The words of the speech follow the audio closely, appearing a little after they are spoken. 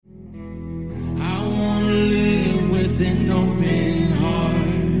with an open heart.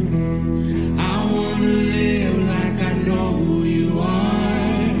 I wanna live like I know who you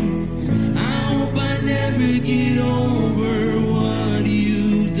are. I hope I never get over what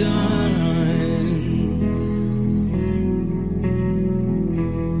you've done.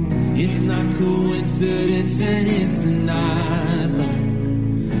 It's not coincidence and it's not luck.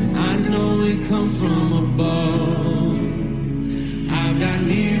 I know it comes from above. I've got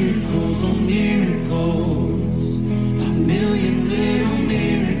miracles on miracles, a million little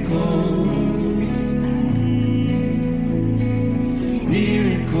miracles.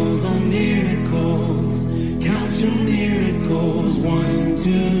 Miracles on miracles, count your miracles. 1,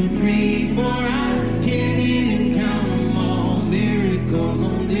 2, 3, 4, I can't even count them all. Miracles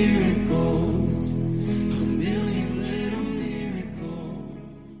on miracles, a million little miracles.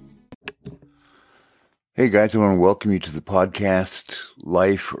 Hey guys, I want to welcome you to the podcast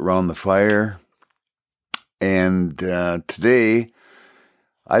Life Around the Fire. And today,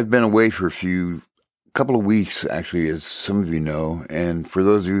 I've been away for a couple of weeks, actually, as some of you know. And for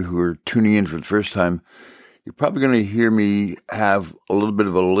those of you who are tuning in for the first time, you're probably going to hear me have a little bit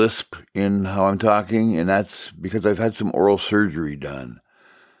of a lisp in how I'm talking. And that's because I've had some oral surgery done.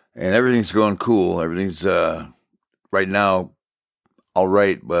 And everything's going cool. Everything's, right now, all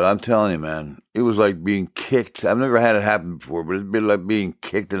right. But I'm telling you, man, it was like being kicked. I've never had it happen before, but it's been like being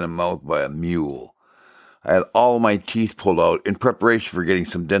kicked in the mouth by a mule. I had all of my teeth pulled out in preparation for getting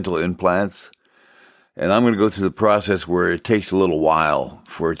some dental implants. And I'm going to go through the process where it takes a little while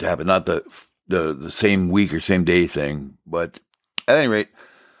for it to happen. Not the same week or same day thing. But at any rate,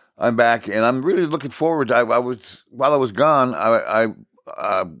 I'm back and I'm really looking forward to, while I was gone,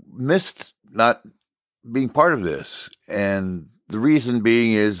 I missed not being part of this. And the reason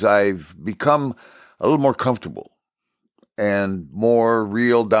being is I've become a little more comfortable and more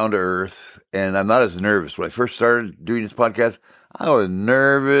real, down to earth, and I'm not as nervous. When I first started doing this podcast, I was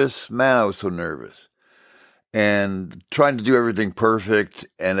nervous. Man, I was so nervous. And trying to do everything perfect,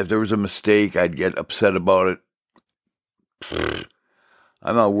 and if there was a mistake, I'd get upset about it.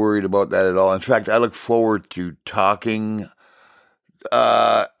 I'm not worried about that at all. In fact, I look forward to talking,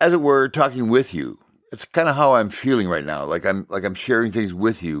 as it were, talking with you. It's kind of how I'm feeling right now. Like I'm sharing things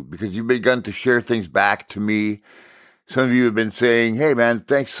with you because you've begun to share things back to me. Some of you have been saying, "Hey, man,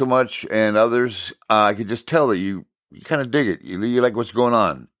 thanks so much," and others, I could just tell that you kind of dig it. You like what's going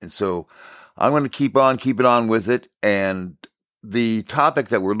on, and so I'm going to keep it on with it. And the topic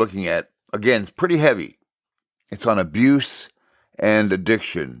that we're looking at again is pretty heavy. It's on abuse and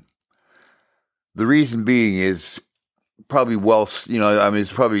addiction. The reason being is probably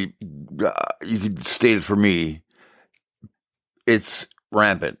it's probably, you could state it for me, it's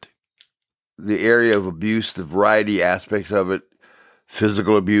rampant. The area of abuse, the variety aspects of it,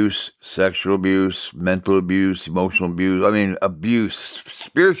 physical abuse, sexual abuse, mental abuse, emotional abuse, abuse,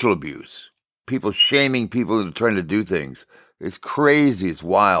 spiritual abuse, people shaming people into trying to do things. It's crazy, it's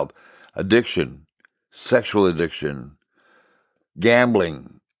wild. Addiction, sexual addiction,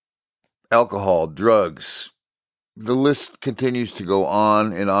 gambling, alcohol, drugs. The list continues to go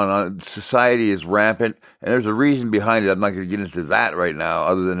on and on. Society is rampant, and there's a reason behind it. I'm not going to get into that right now,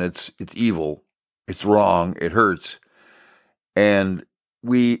 other than it's evil, it's wrong, it hurts, and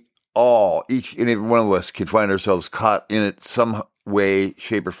we all, each and every one of us, can find ourselves caught in it some way,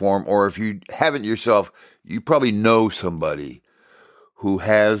 shape, or form. Or if you haven't yourself, you probably know somebody who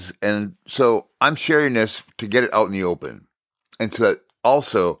has. And so I'm sharing this to get it out in the open, and so that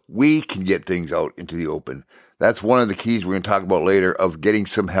also we can get things out into the open. That's one of the keys we're going to talk about later of getting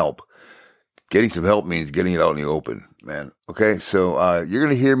some help. Getting some help means getting it out in the open, man. Okay, so you're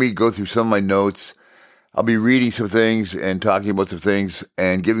going to hear me go through some of my notes. I'll be reading some things and talking about some things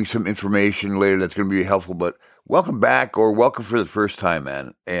and giving some information later that's going to be helpful. But welcome back, or welcome for the first time,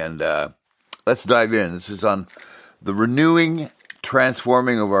 man. And let's dive in. This is on the renewing,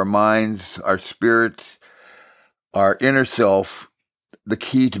 transforming of our minds, our spirit, our inner self, the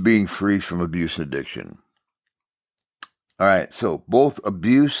key to being free from abuse and addiction. All right, so both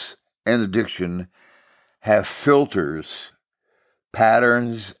abuse and addiction have filters,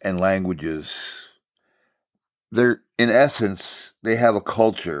 patterns, and languages. They're, in essence, they have a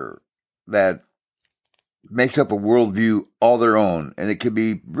culture that makes up a worldview all their own, and it can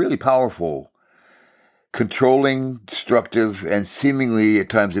be really powerful, controlling, destructive, and seemingly at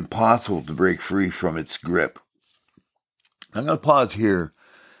times impossible to break free from its grip. I'm going to pause here,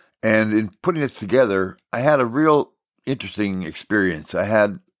 and in putting this together, I had a real interesting experience. I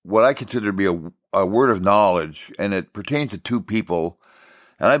had what I consider to be a word of knowledge, and it pertains to two people.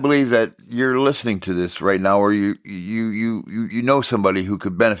 And I believe that you're listening to this right now, or you know somebody who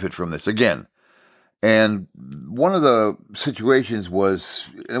could benefit from this. Again, And one of the situations was,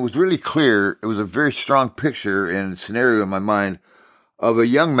 and it was really clear, it was a very strong picture and scenario in my mind of a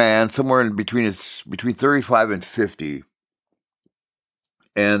young man somewhere in between 35 and 50.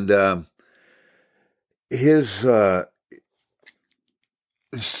 And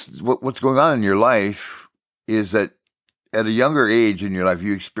what's going on in your life is that at a younger age in your life,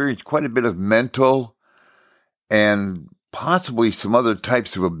 you experience quite a bit of mental and possibly some other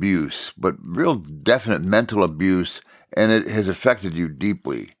types of abuse, but real definite mental abuse, and it has affected you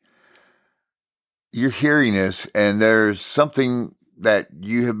deeply. You're hearing this, and there's something that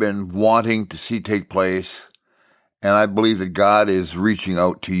you have been wanting to see take place, and I believe that God is reaching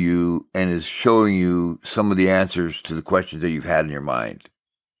out to you and is showing you some of the answers to the questions that you've had in your mind.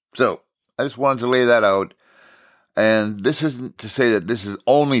 So, I just wanted to lay that out. And this isn't to say that this is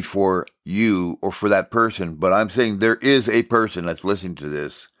only for you or for that person, but I'm saying there is a person that's listening to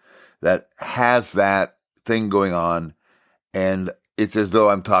this that has that thing going on, and it's as though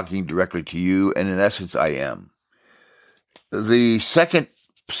I'm talking directly to you, and in essence, I am. The second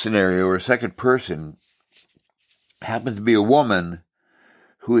scenario or second person happens to be a woman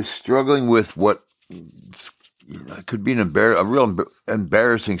who is struggling with what could be a real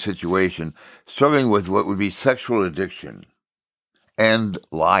embarrassing situation, struggling with what would be sexual addiction and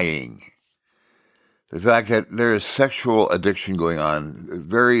lying. The fact that there is sexual addiction going on,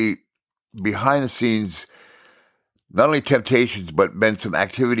 very behind the scenes, not only temptations, but been some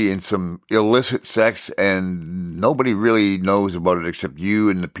activity and some illicit sex, and nobody really knows about it except you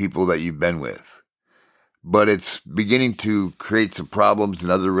and the people that you've been with. But it's beginning to create some problems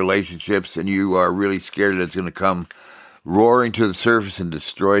in other relationships, and you are really scared that it's going to come roaring to the surface and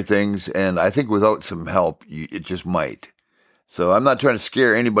destroy things. And I think without some help, it just might. So I'm not trying to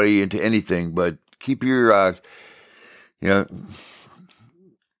scare anybody into anything, but keep your,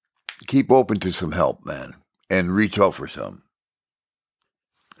 keep open to some help, man, and reach out for some.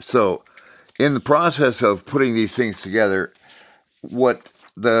 So in the process of putting these things together, what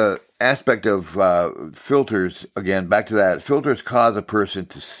the aspect of filters, again, back to that, filters cause a person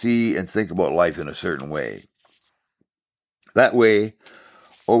to see and think about life in a certain way. That way,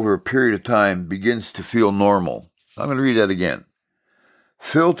 over a period of time, begins to feel normal. I'm going to read that again.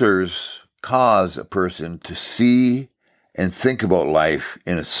 Filters cause a person to see and think about life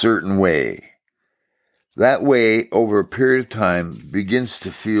in a certain way. That way, over a period of time, begins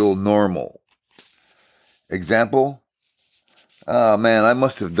to feel normal. Example? Oh, man, I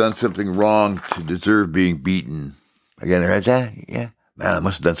must have done something wrong to deserve being beaten. Again, right there? Yeah. Man, I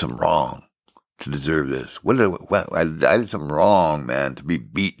must have done something wrong to deserve this. I did something wrong, man, to be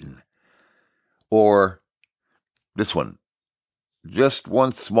beaten. Or this one. Just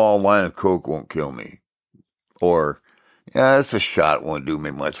one small line of coke won't kill me. Or, yeah, it's a shot, won't do me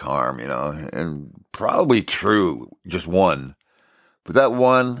much harm, And probably true, just one. But that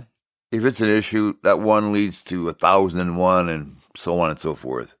one, if it's an issue, that one leads to 1,001 and so on and so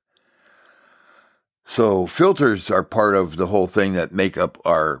forth. So filters are part of the whole thing that make up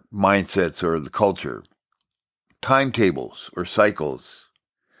our mindsets or the culture. Timetables or cycles.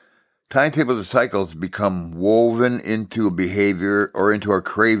 Timetables or cycles become woven into a behavior or into our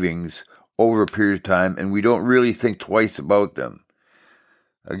cravings over a period of time, and we don't really think twice about them.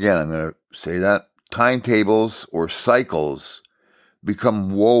 Again, I'm going to say that. Timetables or cycles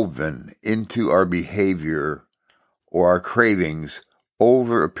become woven into our behavior or our cravings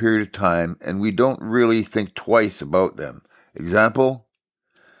over a period of time, and we don't really think twice about them. Example,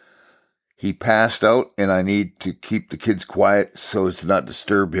 he passed out and I need to keep the kids quiet so as to not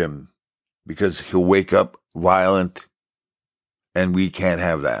disturb him because he'll wake up violent and we can't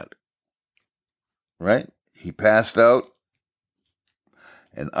have that. Right? He passed out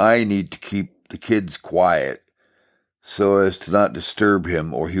and I need to keep the kids quiet so as to not disturb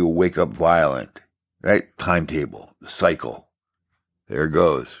him or he will wake up violent. Right? Timetable, the cycle. There it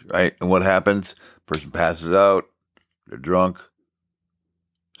goes, right? And what happens? Person passes out, they're drunk,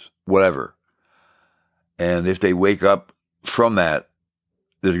 whatever. And if they wake up from that,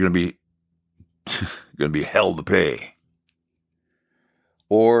 there's going to be hell to pay.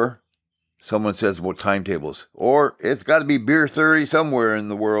 Or someone says about timetables, or it's got to be beer 30 somewhere in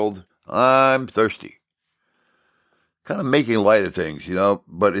the world. I'm thirsty. Kind of making light of things,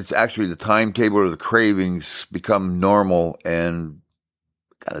 but it's actually the timetable or the cravings become normal, and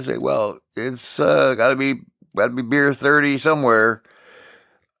gotta say, well, it's gotta be beer 30 somewhere.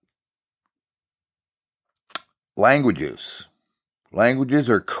 Languages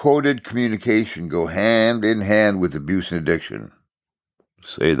or coded communication go hand in hand with abuse and addiction.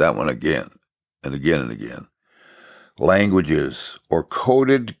 Say that one again and again and again. Languages or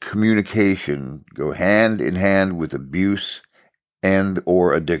coded communication go hand in hand with abuse and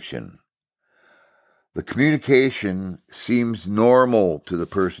or addiction. The communication seems normal to the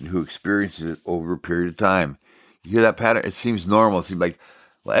person who experiences it over a period of time. You hear that pattern? It seems normal. It seems like,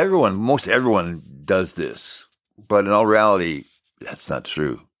 well, most everyone does this. But in all reality, that's not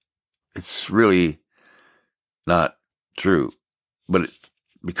true. It's really not true. But it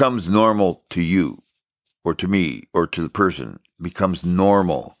becomes normal to you, or to me, or to the person. It becomes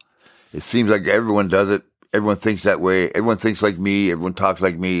normal. It seems like everyone does it. Everyone thinks that way. Everyone thinks like me. Everyone talks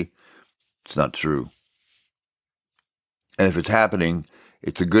like me. It's not true. And if it's happening,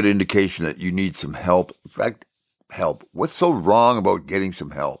 it's a good indication that you need some help. In fact, help. What's so wrong about getting some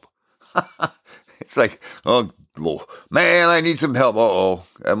help? It's like, oh, man, I need some help. Uh-oh.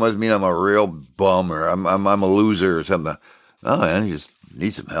 That must mean I'm a real bum or I'm a loser or something. No, man, you just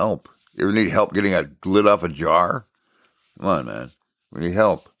need some help. You ever need help getting a lid off a jar? Come on, man. We need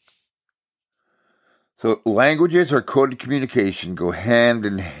help. So languages or coded communication go hand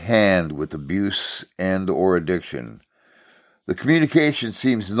in hand with abuse and or addiction. The communication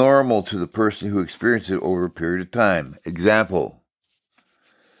seems normal to the person who experiences it over a period of time. Example: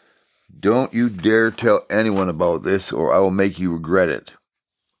 don't you dare tell anyone about this or I will make you regret it.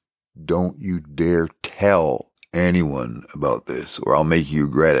 Don't you dare tell anyone about this or I'll make you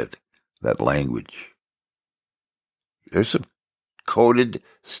regret it. That language. There's some coded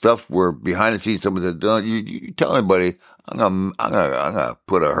stuff where behind the scenes someone said, "Don't you tell anybody, I'm gonna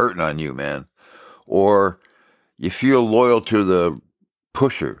put a hurting on you, man." Or you feel loyal to the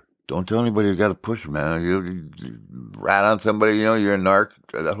pusher. Don't tell anybody you got a pusher, man. You rat on somebody, you're a narc.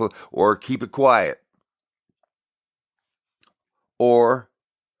 Or keep it quiet. Or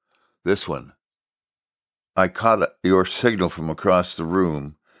this one. I caught your signal from across the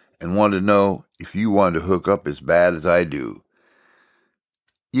room and wanted to know if you wanted to hook up as bad as I do.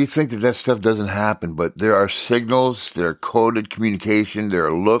 You think that stuff doesn't happen, but there are signals, there are coded communication, there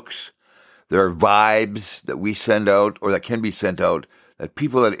are looks, there are vibes that we send out or that can be sent out that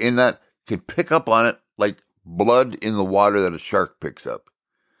people that are in that can pick up on it like blood in the water that a shark picks up.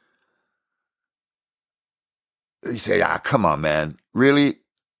 They say, come on, man. Really?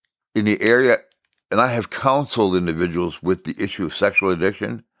 In the area, and I have counseled individuals with the issue of sexual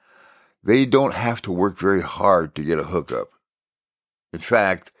addiction, they don't have to work very hard to get a hookup. In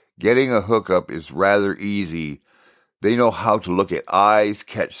fact, getting a hookup is rather easy. They know how to look at eyes,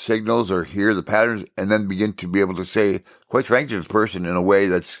 catch signals, or hear the patterns, and then begin to be able to say, quite frankly, to the person in a way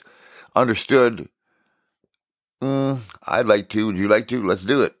that's understood. I'd like to. Would you like to? Let's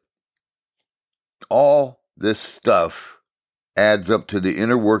do it. All this stuff adds up to the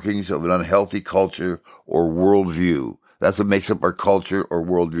inner workings of an unhealthy culture or worldview. That's what makes up our culture or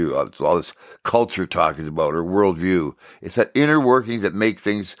worldview. That's all this culture talk is about, or worldview. It's that inner workings that make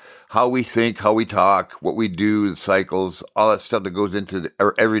things, how we think, how we talk, what we do, the cycles, all that stuff that goes into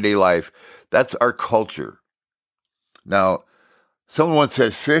our everyday life. That's our culture. Now, someone once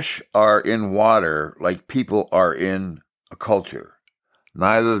said fish are in water like people are in a culture.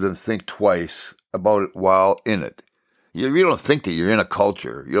 Neither of them think twice about it while in it. You don't think that you're in a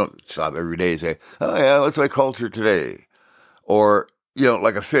culture. You don't stop every day and say, oh yeah, what's my culture today? Or,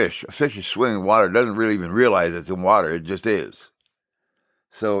 like a fish. A fish is swimming in water, doesn't really even realize it's in water. It just is.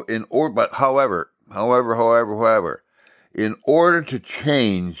 So however, in order to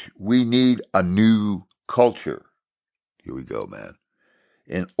change, we need a new culture. Here we go, man.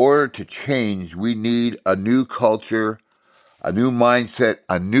 In order to change, we need a new culture, a new mindset,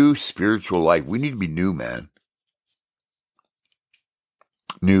 a new spiritual life. We need to be new, man.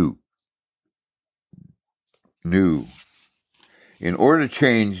 New. In order to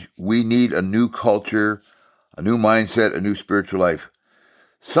change, we need a new culture, a new mindset, a new spiritual life.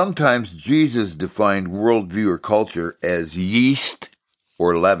 Sometimes Jesus defined worldview or culture as yeast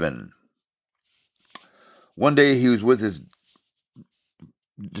or leaven. One day he was with his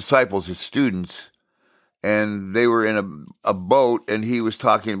disciples, his students, and they were in a boat, and he was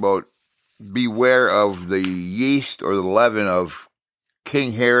talking about beware of the yeast or the leaven of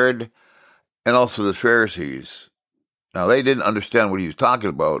King Herod and also the Pharisees. Now, they didn't understand what he was talking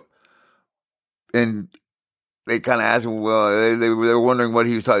about, and they kind of asked him, well, they were wondering what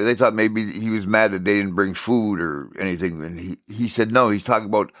he was talking. They thought maybe he was mad that they didn't bring food or anything, and he said, no, he's talking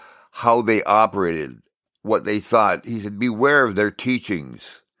about how they operated, what they thought. He said, beware of their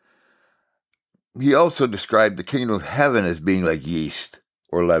teachings. He also described the kingdom of heaven as being like yeast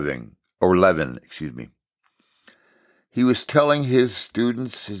or leaven. He was telling his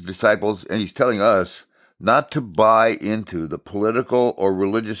students, his disciples, and he's telling us not to buy into the political or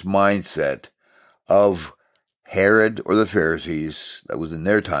religious mindset of Herod or the Pharisees, that was in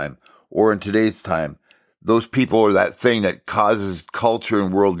their time, or in today's time, those people or that thing that causes culture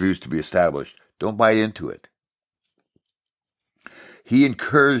and worldviews to be established. Don't buy into it. He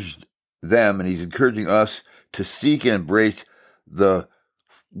encouraged them, and he's encouraging us to seek and embrace the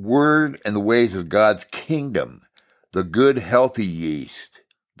word and the ways of God's kingdom, the good, healthy yeast,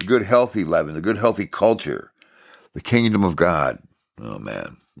 the good, healthy leaven, the good, healthy culture, the kingdom of God. Oh,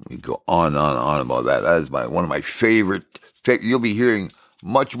 man, we go on and on about that. That is one of my favorite. You'll be hearing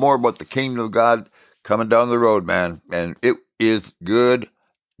much more about the kingdom of God coming down the road, man, and it is good,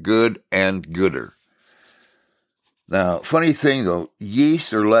 and gooder. Now, funny thing, though,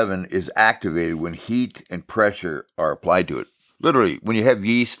 yeast or leaven is activated when heat and pressure are applied to it. Literally, when you have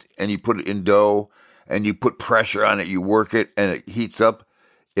yeast and you put it in dough and you put pressure on it, you work it and it heats up,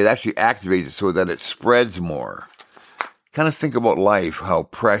 it actually activates it so that it spreads more. Kind of think about life, how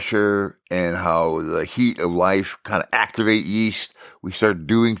pressure and how the heat of life kind of activate yeast. We start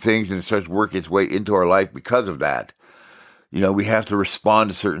doing things and it starts working its way into our life because of that. We have to respond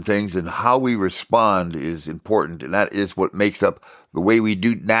to certain things, and how we respond is important, and that is what makes up the way we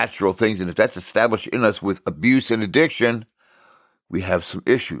do natural things. And if that's established in us with abuse and addiction, we have some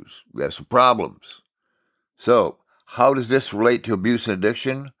issues. We have some problems. So, how does this relate to abuse and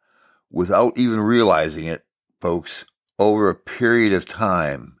addiction? Without even realizing it, folks, over a period of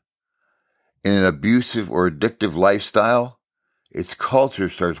time, in an abusive or addictive lifestyle, its culture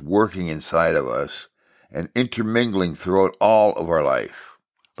starts working inside of us and intermingling throughout all of our life,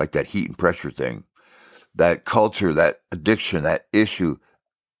 like that heat and pressure thing, that culture, that addiction, that issue,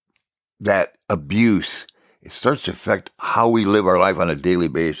 that abuse. It starts to affect how we live our life on a daily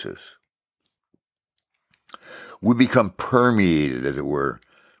basis. We become permeated, as it were,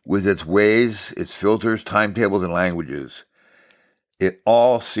 with its ways, its filters, timetables, and languages. It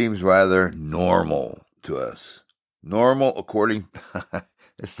all seems rather normal to us. Normal according...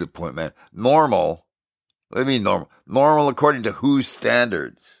 That's the point, man. Normal... What do you mean normal? Normal according to whose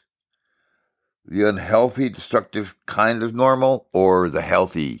standards? The unhealthy, destructive kind of normal, or the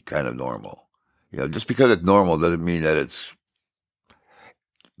healthy kind of normal? Just because it's normal doesn't mean that it's...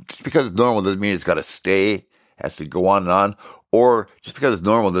 Just because it's normal doesn't mean it's got to stay, has to go on and on. Or just because it's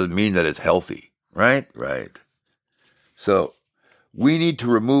normal doesn't mean that it's healthy. Right? Right. So, we need to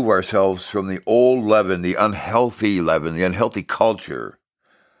remove ourselves from the old leaven, the unhealthy culture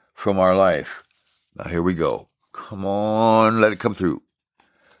from our life. Now, here we go. Come on, let it come through.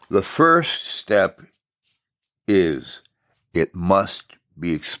 The first step is it must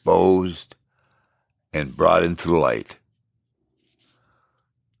be exposed and brought into the light.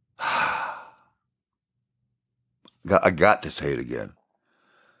 I got to say it again.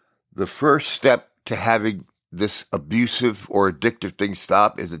 The first step to having this abusive or addictive thing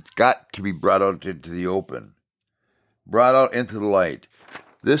stop is it's got to be brought out into the open, brought out into the light.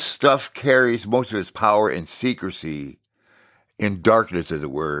 This stuff carries most of its power in secrecy, in darkness, as it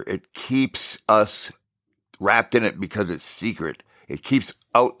were. It keeps us wrapped in it because it's secret. It keeps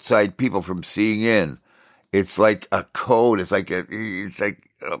outside people from seeing in. It's like a code. It's like a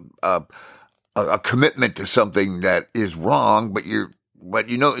commitment to something that is wrong, but you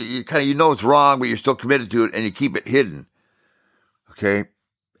know it's wrong, but you're still committed to it, and you keep it hidden. Okay,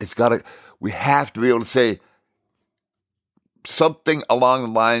 we have to be able to say something along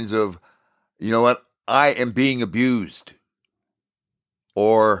the lines of, you know what, I am being abused,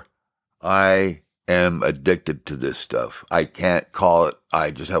 or I am addicted to this stuff. I can't call it,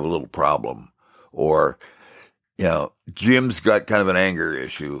 I just have a little problem. Or, Jim's got kind of an anger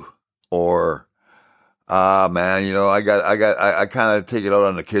issue. Or, man, I kind of take it out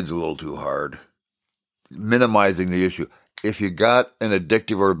on the kids a little too hard. Minimizing the issue. If you got an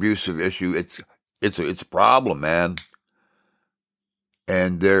addictive or abusive issue, it's a problem, man.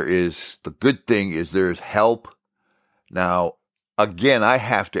 And the good thing is there's help. Now, again, I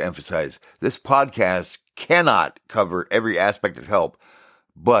have to emphasize, this podcast cannot cover every aspect of help,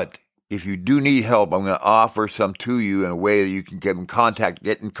 but if you do need help, I'm going to offer some to you in a way that you can get in contact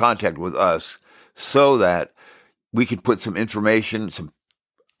with us, so that we can put some information, some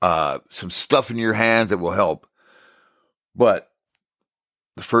stuff in your hands that will help. But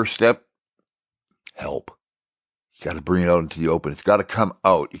the first step, help. You got to bring it out into the open. It's got to come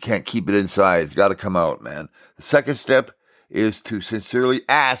out. You can't keep it inside. It's got to come out, man. The second step is to sincerely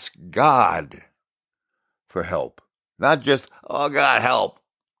ask God for help. Not just, oh, God, help.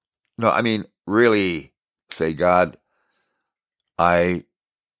 No, I mean, really say, God, I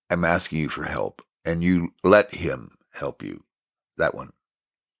am asking you for help. And you let him help you. That one.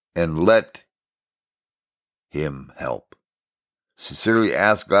 And let him help. Sincerely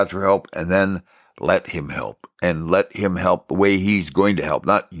ask God for help, and then let him help, and let him help the way he's going to help,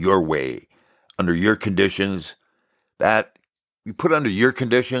 not your way, under your conditions. That you put under your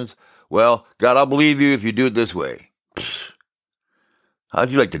conditions, well, God, I'll believe you if you do it this way. How'd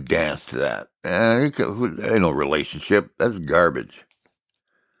you like to dance to that? Ain't no relationship. That's garbage.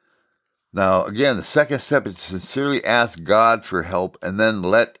 Now, again, the second step is to sincerely ask God for help and then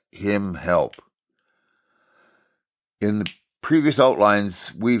let him help. In the previous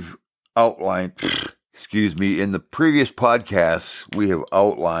outlines, we've outlined, in the previous podcasts, we have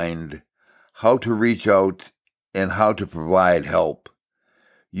outlined how to reach out and how to provide help.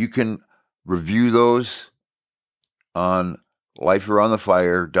 You can review those on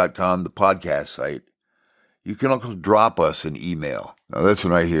lifearoundthefire.com, the podcast site. You can also drop us an email. Now, this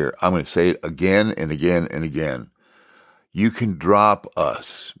one right here, I'm going to say it again and again and again. You can drop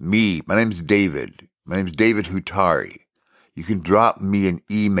us, me, my name's David. My name's David Hutari. You can drop me an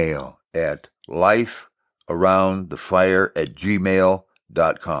email at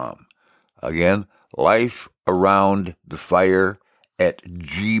lifearoundthefire@gmail.com. Again,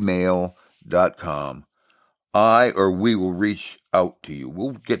 lifearoundthefire@gmail.com. I or we will reach out to you.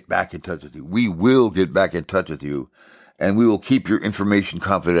 We'll get back in touch with you. We will get back in touch with you, and we will keep your information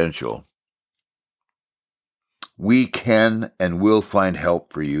confidential. We can and will find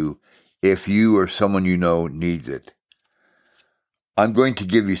help for you if you or someone you know needs it. I'm going to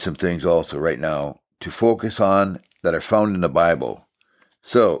give you some things also right now to focus on that are found in the Bible.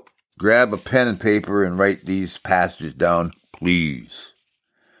 So grab a pen and paper and write these passages down, please.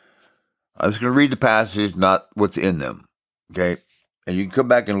 I'm just going to read the passage, not what's in them, okay? And you can come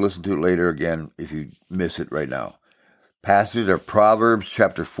back and listen to it later again if you miss it right now. Passages are Proverbs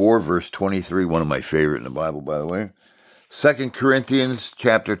chapter 4, verse 23, one of my favorite in the Bible, by the way. 2 Corinthians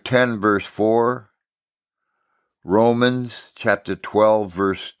chapter 10, verse 4. Romans chapter 12,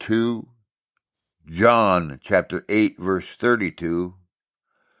 verse 2. John chapter 8, verse 32.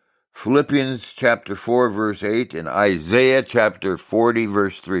 Philippians chapter 4, verse 8. And Isaiah chapter 40,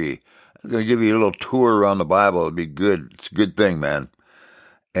 verse 3. I'm going to give you a little tour around the Bible. It'll be good. It's a good thing, man.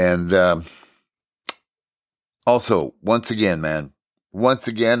 And also, once again,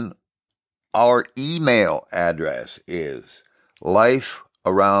 our email address is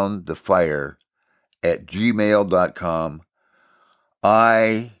lifearoundthefire@gmail.com.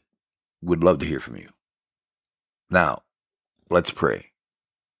 I would love to hear from you. Now, let's pray.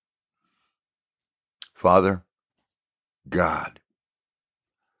 Father, God,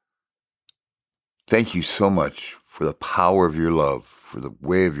 thank you so much for the power of your love, for the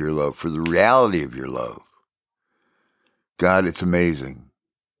way of your love, for the reality of your love. God, it's amazing.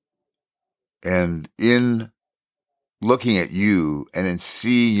 And in looking at you and in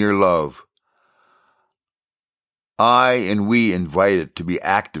seeing your love, I and we invite it to be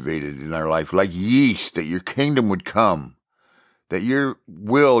activated in our life like yeast, that your kingdom would come, that your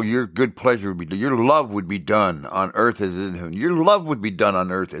will, your good pleasure would be done, your love would be done on earth as it is in heaven. Your love would be done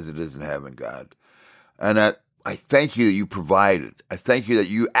on earth as it is in heaven, God. And that I thank you that you provided. I thank you that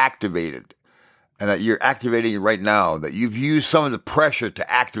you activated, and that you're activating it right now, that you've used some of the pressure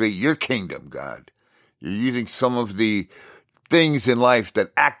to activate your kingdom, God. You're using some of the things in life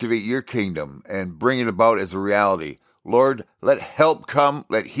that activate your kingdom and bring it about as a reality. Lord, let help come,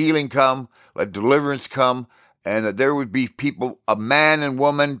 let healing come, let deliverance come, and that there would be people, a man and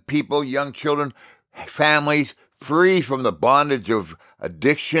woman, people, young children, families, free from the bondage of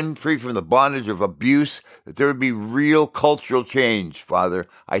addiction, free from the bondage of abuse, that there would be real cultural change, Father.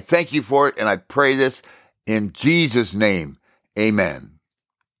 I thank you for it, and I pray this in Jesus' name. Amen.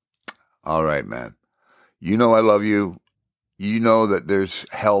 All right, man. You know I love you. You know that there's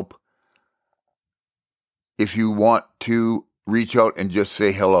help. If you want to reach out and just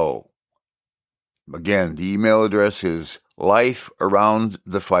say hello. Again, the email address is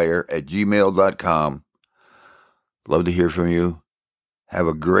lifearoundthefire@gmail.com. Love to hear from you. Have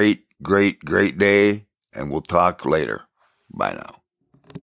a great, great, great day, and we'll talk later. Bye now.